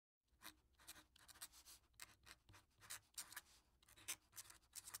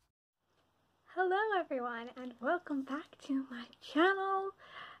Hello everyone and welcome back to my channel.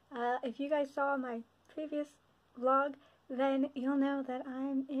 If you guys saw my previous vlog, then you'll know that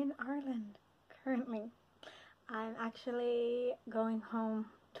I'm in Ireland currently. I'm actually going home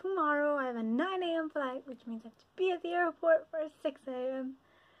tomorrow. I have a 9 a.m. flight, which means I have to be at the airport for 6 a.m.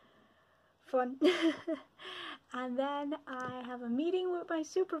 Fun. And then I have a meeting with my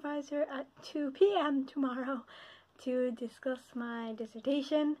supervisor at 2 p.m. tomorrow to discuss my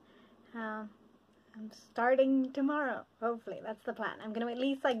dissertation. I'm starting tomorrow, hopefully. That's the plan. I'm gonna at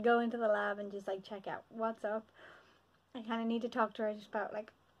least like go into the lab and just like check out what's up. I kind of need to talk to her just about like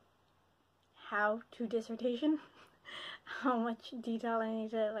how to dissertation, how much detail I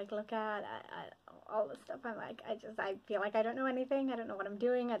need to like look at, all the stuff. I'm like, I feel like I don't know anything. I don't know what I'm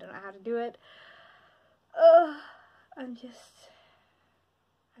doing. I don't know how to do it. I don't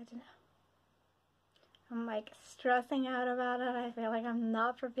know. I'm like stressing out about it. I feel like I'm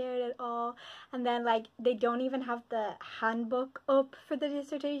not prepared at all. And then like they don't even have the handbook up for the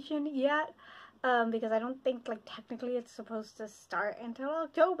dissertation yet, because I don't think like technically it's supposed to start until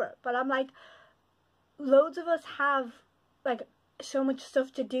October. But I'm like, loads of us have like so much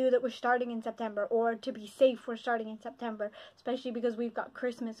stuff to do that we're starting in September, or to be safe we're starting in September, especially because we've got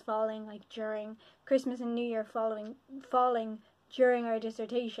Christmas falling like during Christmas and New Year falling during our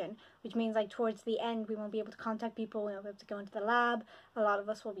dissertation, which means like towards the end we won't be able to contact people, we won't be able to go into the lab, a lot of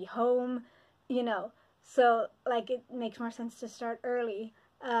us will be home, you know, so like it makes more sense to start early.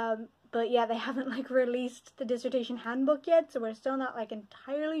 But yeah, they haven't like released the dissertation handbook yet, so we're still not like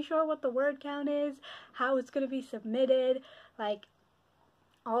entirely sure what the word count is, how it's going to be submitted, like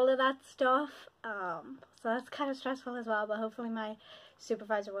all of that stuff. So that's kind of stressful as well, but hopefully my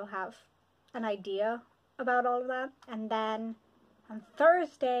supervisor will have an idea about all of that. And then on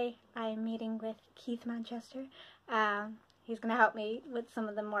Thursday, I'm meeting with Keith Manchester. He's going to help me with some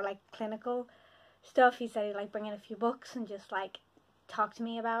of the more like clinical stuff. He said he'd like bring in a few books and just like talk to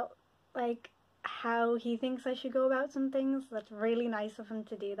me about like how he thinks I should go about some things. That's really nice of him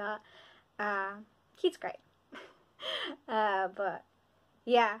to do that. Keith's great. But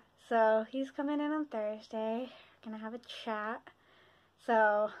yeah, so he's coming in on Thursday. We're going to have a chat.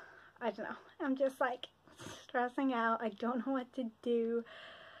 So I don't know. I'm just like stressing out. I don't know what to do.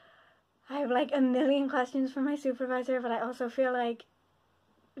 I have like a million questions for my supervisor, but I also feel like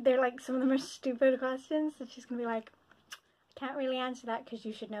they're like, some of them are stupid questions, so she's gonna be like, I can't really answer that because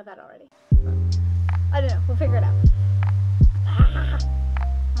you should know that already. I don't know, we'll figure it out.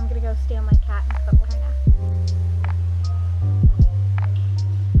 I'm gonna go steal my cat and cuddle her now.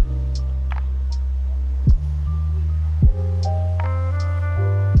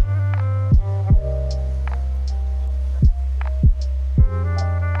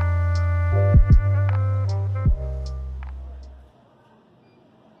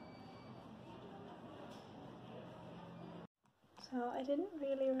 So I didn't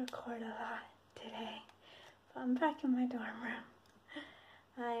really record a lot today, but I'm back in my dorm room.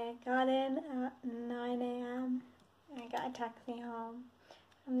 I got in at 9 a.m. I got a taxi home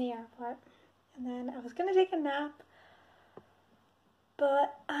from the airport, and then I was gonna take a nap,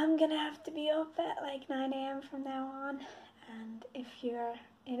 but I'm gonna have to be up at like 9 a.m. from now on. And if you're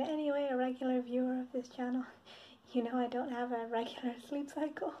in any way a regular viewer of this channel, you know I don't have a regular sleep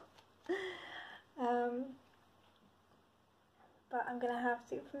cycle. But I'm gonna have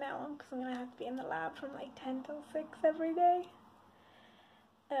to from now on, because I'm gonna have to be in the lab from like 10 till 6 every day.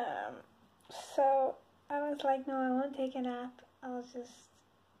 So I was like, no, I won't take a nap. I'll just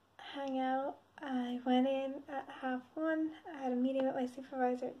hang out. I went in at 1:30. I had a meeting with my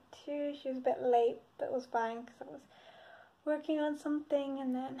supervisor at 2. She was a bit late, but it was fine because I was working on something,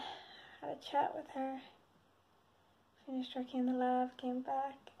 and then had a chat with her. Finished working in the lab, came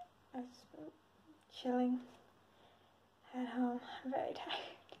back. I was chilling at home. I'm very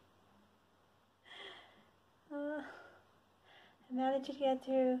tired. I managed to get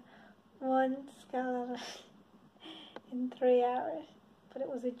through one skeleton in 3 hours, but it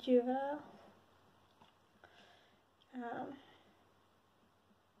was a juvenile.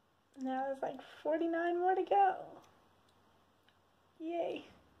 Now there's like 49 more to go. Yay.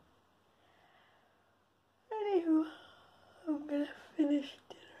 Anywho, I'm gonna finish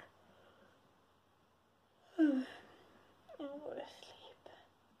dinner and go to sleep.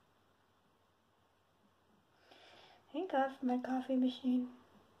 Thank God for my coffee machine.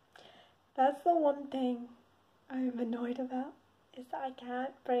 That's the one thing I'm annoyed about, is that I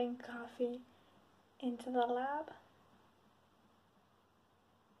can't bring coffee into the lab.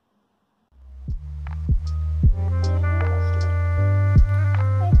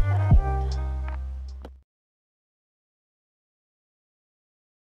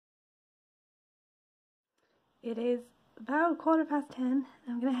 It is about 10:15.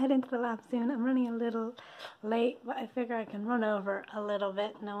 I'm gonna head into the lab soon. I'm running a little late, but I figure I can run over a little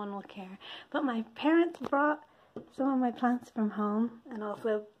bit. No one will care. But my parents brought some of my plants from home, and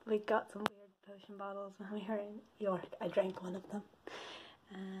also we got some weird potion bottles when we were in York. I drank one of them.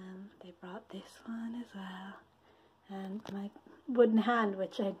 They brought this one as well, and my wooden hand,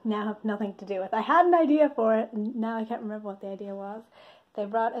 which I now have nothing to do with. I had an idea for it, and now I can't remember what the idea was. They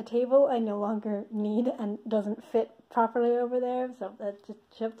brought a table I no longer need and doesn't fit properly over there, so I just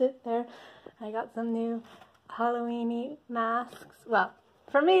shoved it there. I got some new Halloween-y masks. Well,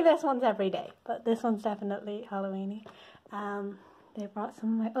 for me this one's every day, but this one's definitely Halloween-y. They brought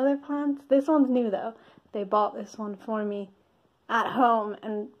some of my other plants. This one's new though. They bought this one for me at home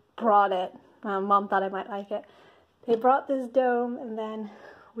and brought it. Mom thought I might like it. They brought this dome, and then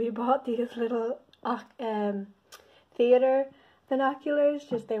we bought these little theater binoculars.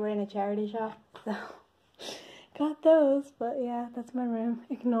 Just they were in a charity shop, so got those. But yeah, that's my room.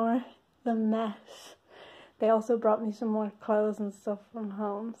 Ignore the mess. They also brought me some more clothes and stuff from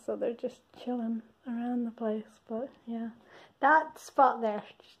home, so they're just chilling around the place. But yeah, that spot there,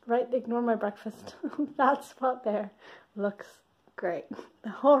 just right, ignore my breakfast. That spot there looks great. The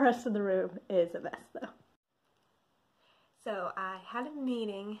whole rest of the room is a mess though. So I had a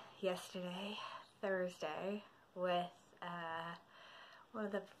meeting yesterday, Thursday, with one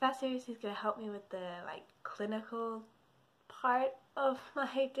of the professors who's going to help me with the clinical part of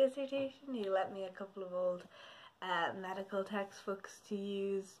my dissertation. He lent me a couple of old medical textbooks to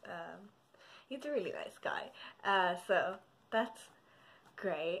use. He's a really nice guy, so that's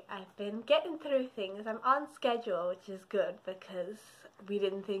great. I've been getting through things. I'm on schedule, which is good because we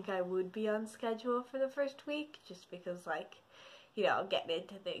didn't think I would be on schedule for the first week, just because I'm getting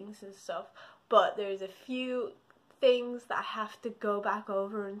into things and stuff. But there's a few things that I have to go back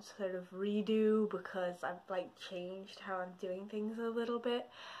over and sort of redo because I've changed how I'm doing things a little bit.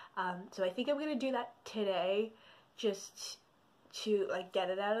 So I think I'm gonna do that today, just to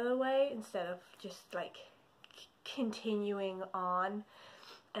get it out of the way instead of just continuing on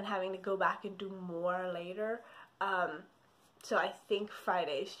and having to go back and do more later. So I think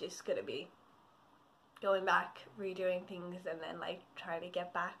Friday's just gonna be going back, redoing things, and then trying to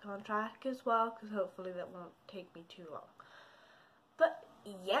get back on track as well, because hopefully that won't take me too long. But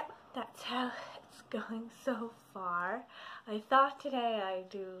yep, that's how it's going so far. I thought today I'd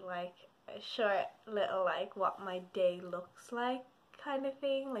do a short little what my day looks like kind of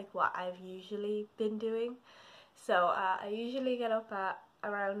thing, what I've usually been doing. So I usually get up at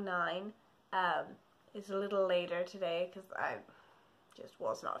around 9. It's a little later today because I just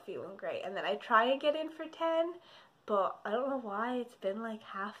was not feeling great, and then I try and get in for 10, but I don't know why it's been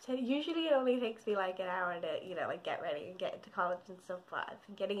 10:30. Usually it only takes me an hour to get ready and get into college and stuff, but I've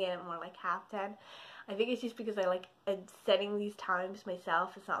been getting in at more 10:30. I think it's just because I'm setting these times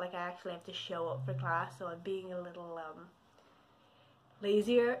myself. It's not I actually have to show up for class, so I'm being a little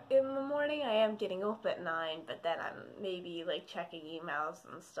lazier in the morning. I am getting up at 9, but then I'm maybe checking emails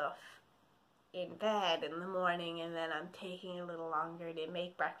and stuff in bed in the morning, and then I'm taking a little longer to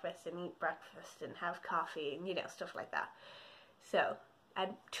make breakfast and eat breakfast and have coffee and stuff like that. So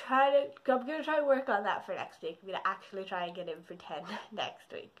I'm gonna try to work on that for next week. I'm gonna actually try and get in for 10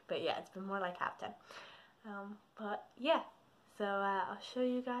 next week. But yeah, it's been more 10:30. But yeah, so I'll show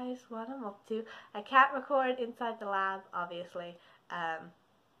you guys what I'm up to. I can't record inside the lab, obviously,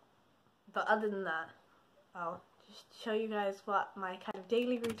 but other than that, I'll just show you guys what my kind of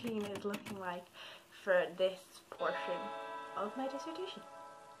daily routine is looking like for this portion of my dissertation.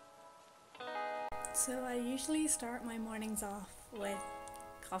 So I usually start my mornings off with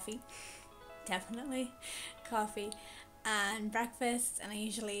coffee, definitely coffee, and breakfast, and I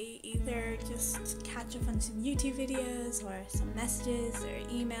usually either just catch up on some YouTube videos or some messages or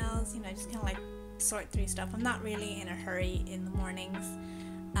emails, just kind of sort through stuff. I'm not really in a hurry in the mornings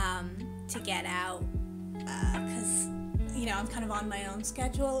to get out, because I'm kind of on my own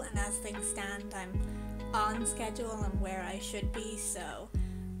schedule, and as things stand I'm on schedule and where I should be, so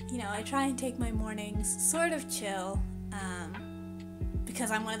I try and take my mornings sort of chill,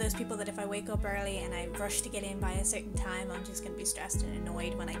 because I'm one of those people that if I wake up early and I rush to get in by a certain time, I'm just going to be stressed and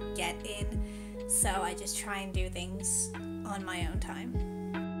annoyed when I get in, so I just try and do things on my own time.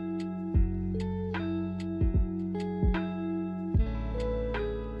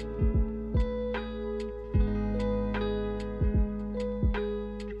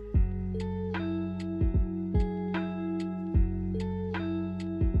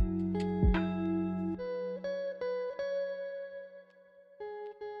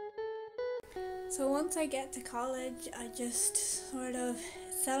 So once I get to college, I just sort of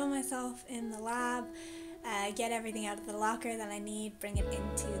settle myself in the lab, get everything out of the locker that I need, bring it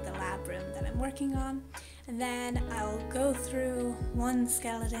into the lab room that I'm working on, and then I'll go through one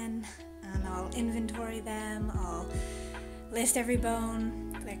skeleton and I'll inventory them, I'll list every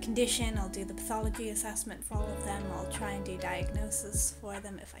bone, their condition, I'll do the pathology assessment for all of them, I'll try and do diagnosis for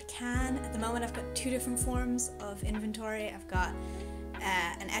them if I can. At the moment I've got two different forms of inventory. I've got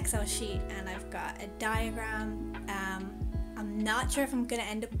an Excel sheet and I've got a diagram. I'm not sure if I'm going to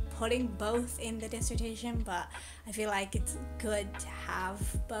end up putting both in the dissertation, but I feel like it's good to have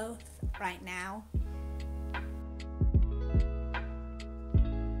both right now.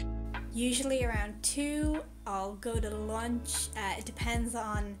 Usually around 2, I'll go to lunch. It depends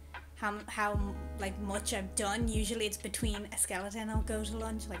on how much I've done. Usually it's between a skeleton I'll go to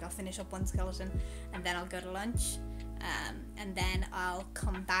lunch, like I'll finish up one skeleton and then I'll go to lunch. And then I'll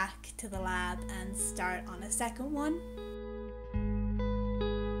come back to the lab and start on a second one.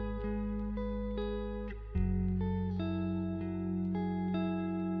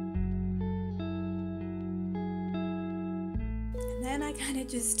 And then I kind of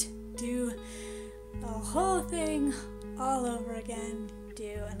just do the whole thing all over again.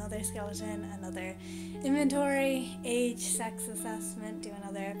 Do another skeleton, another inventory, age, sex assessment, do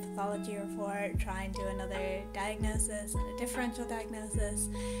another pathology report, try and do another diagnosis and a differential diagnosis,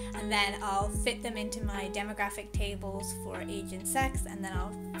 and then I'll fit them into my demographic tables for age and sex, and then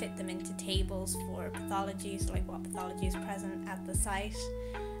I'll fit them into tables for pathology, so like what pathology is present at the site.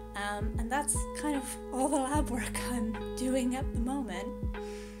 And that's kind of all the lab work I'm doing at the moment.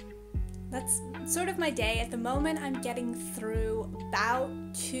 That's sort of my day. At the moment I'm getting through about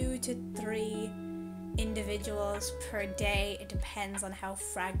 2 to 3 individuals per day. It depends on how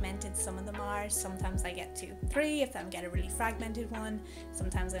fragmented some of them are. Sometimes I get to 3 if I get a really fragmented one.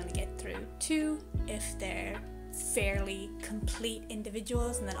 Sometimes I only get through 2 if they're fairly complete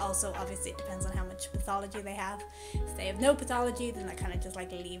individuals, and then also obviously it depends on how much pathology they have. If they have no pathology, then that kind of just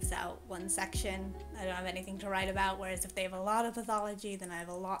like leaves out one section. I don't have anything to write about, whereas if they have a lot of pathology, then I have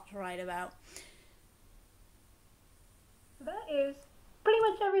a lot to write about. That is pretty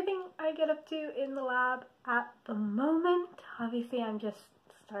much everything I get up to in the lab at the moment. Obviously I'm just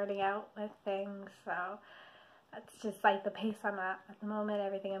starting out with things, so that's just like the pace I'm at the moment,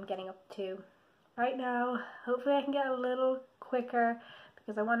 everything I'm getting up to right now. Hopefully I can get a little quicker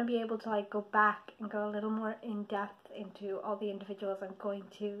because I want to be able to like go back and go a little more in depth into all the individuals I'm going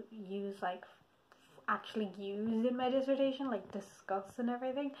to use, like actually use in my dissertation, like discuss and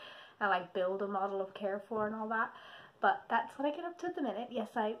everything, and like build a model of care for and all that. But that's what I get up to at the minute. Yes,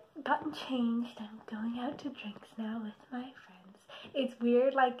 I've gotten changed. I'm going out to drinks now with my friends. It's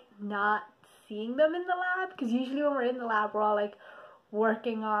weird like not seeing them in the lab, because usually when we're in the lab we're all like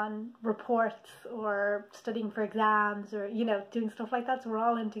working on reports or studying for exams or, you know, doing stuff like that, so we're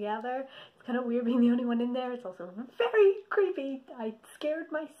all in together. It's kind of weird being the only one in there. It's also very creepy. I scared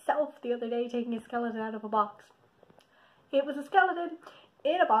myself the other day taking a skeleton out of a box. It was a skeleton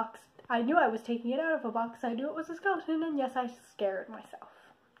in a box. I knew I was taking it out of a box. I knew it was a skeleton, and yes, I scared myself.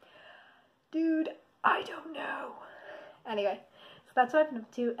 Dude, I don't know. Anyway, so that's what I've been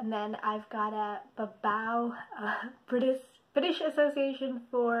up to, and then I've got a BABAO, British Association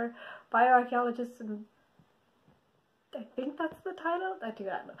for Bioarchaeologists, and I think that's the title. I do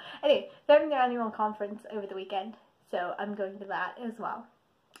not know. Anyway, they're having their annual conference over the weekend, so I'm going to that as well.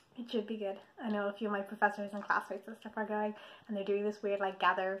 It should be good. I know a few of my professors and classmates and stuff are going, and they're doing this weird like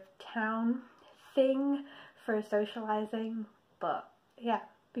gather town thing for socializing. But yeah,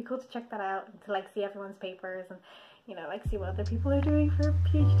 it'd be cool to check that out and to like see everyone's papers and, you know, like see what other people are doing for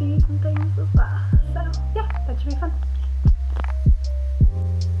PhDs and things as well. So yeah, that should be fun.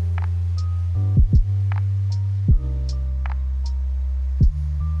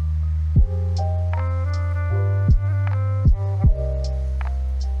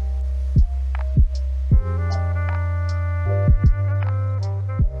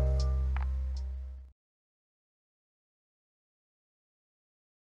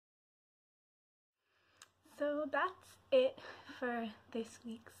 So that's it for this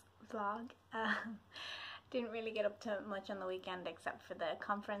week's vlog. Didn't really get up to much on the weekend except for the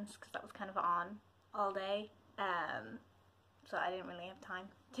conference because that was kind of on all day, so I didn't really have time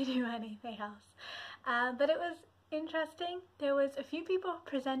to do anything else. But it was interesting. There was a few people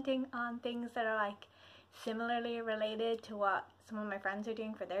presenting on things that are like similarly related to what some of my friends are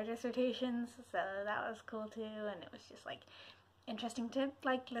doing for their dissertations, so that was cool too, and it was just like interesting to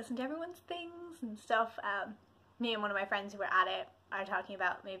like listen to everyone's things and stuff. Me and one of my friends who were at it are talking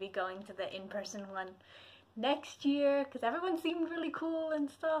about maybe going to the in-person one next year because everyone seemed really cool and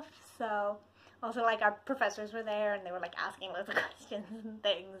stuff. So also like our professors were there and they were like asking loads of questions and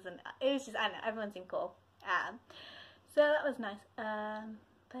things, and it was just, I don't know, everyone seemed cool. So that was nice.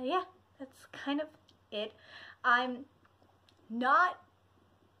 But yeah, that's kind of it. I'm not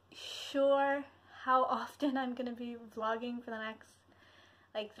sure how often I'm gonna be vlogging for the next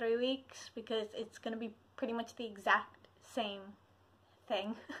like 3 weeks, because it's gonna be pretty much the exact same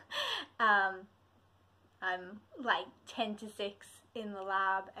thing. I'm like 10 to 6 in the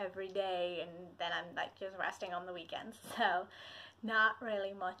lab every day, and then I'm like just resting on the weekends, so not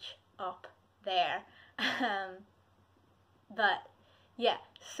really much up there. But yeah,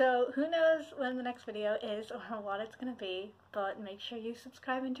 so who knows when the next video is or what it's gonna be, but make sure you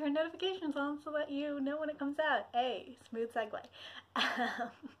subscribe and turn notifications on so that you know when it comes out. Hey, smooth segue.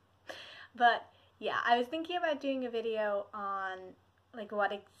 But yeah, I was thinking about doing a video on like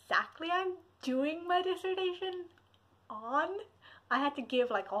what exactly I'm doing my dissertation on. I had to give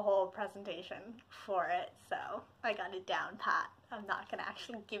like a whole presentation for it, so I got it down pat. I'm not gonna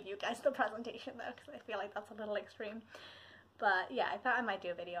actually give you guys the presentation though, because I feel like that's a little extreme. But yeah, I thought I might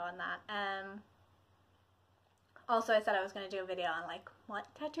do a video on that. Also, I said I was going to do a video on like what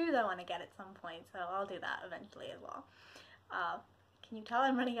tattoos I want to get at some point, so I'll do that eventually as well. Can you tell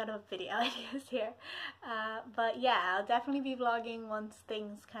I'm running out of video ideas here? But yeah, I'll definitely be vlogging once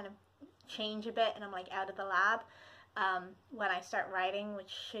things kind of change a bit and I'm like out of the lab. When I start writing,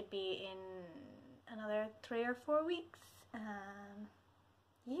 which should be in another 3 or 4 weeks.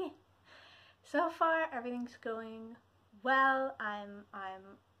 Yeah. So far, everything's going well. I'm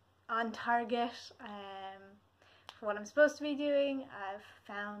on target for what I'm supposed to be doing. I've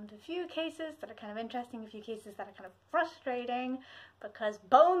found a few cases that are kind of interesting, a few cases that are kind of frustrating because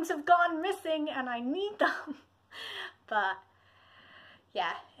bones have gone missing and I need them. But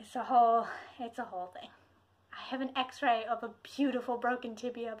yeah, it's a whole thing. I have an x-ray of a beautiful broken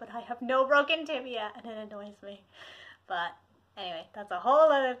tibia, but I have no broken tibia and it annoys me. But anyway, that's a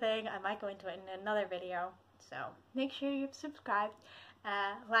whole other thing. I might go into it in another video. So make sure you've subscribed,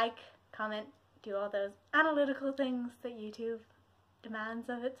 like, comment, do all those analytical things that YouTube demands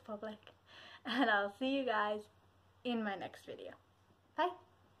of its public. And I'll see you guys in my next video. Bye!